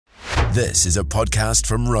This is a podcast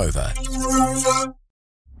from Rover.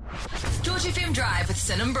 George FM Drive with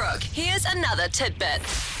Sin and Brooke. Here's another tidbit.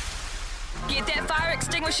 Get that fire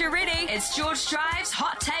extinguisher ready. It's George Drive's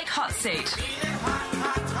Hot Take Hot Seat.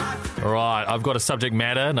 All right, I've got a subject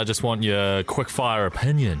matter and I just want your quick fire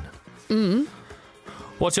opinion.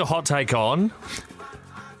 What's your hot take on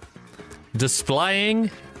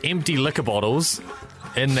displaying empty liquor bottles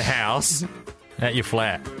in the house at your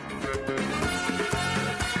flat?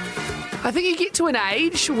 I think you get to an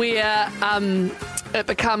age where it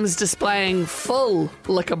becomes displaying full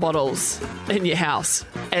liquor bottles in your house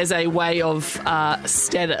as a way of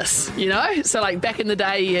status, you know? So, like, back in the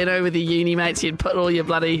day, you know, with your uni mates, you'd put all your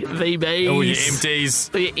bloody VBs. All your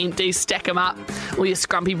empties. All your empties, stack them up. All your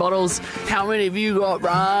scrumpy bottles. How many have you got,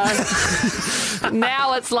 Brian?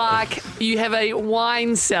 Now it's like you have a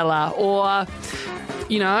wine cellar or...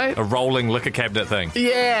 you know? A rolling liquor cabinet thing.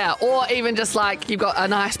 Yeah, or even just like you've got a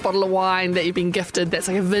nice bottle of wine that you've been gifted that's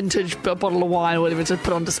like a vintage bottle of wine or whatever to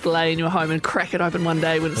put on display in your home and crack it open one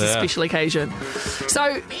day when it's a special occasion. So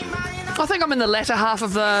I think I'm in the latter half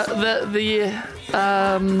of the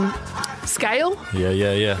scale.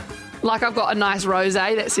 Yeah. Like I've got a nice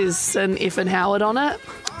rosé that says Sin Effin Howard on it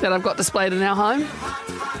that I've got displayed in our home.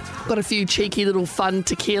 Got a few cheeky little fun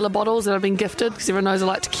tequila bottles that I've been gifted because everyone knows I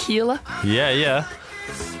like tequila. Yeah.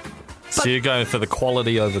 So you're going for the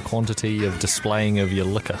quality over quantity of displaying of your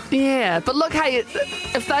liquor. Yeah, but look, hey,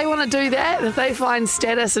 if they want to do that, if they find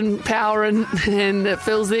status and power and it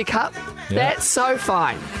fills their cup, that's so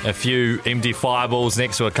fine. A few empty fireballs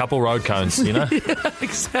next to a couple road cones, you know? Yeah,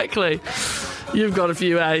 exactly. You've got a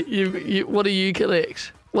few, eh? What do you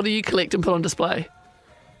collect? What do you collect and put on display?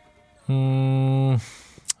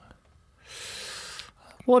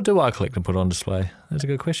 What do I collect and put on display? That's a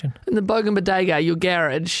good question. In the Bogan Bodega, your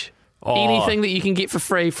garage... anything that you can get for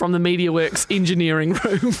free from the MediaWorks engineering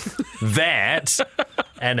room. That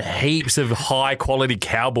and heaps of high-quality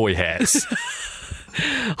cowboy hats.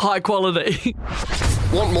 High quality.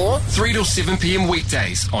 Want more? 3 till 7 p.m.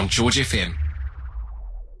 weekdays on George FM.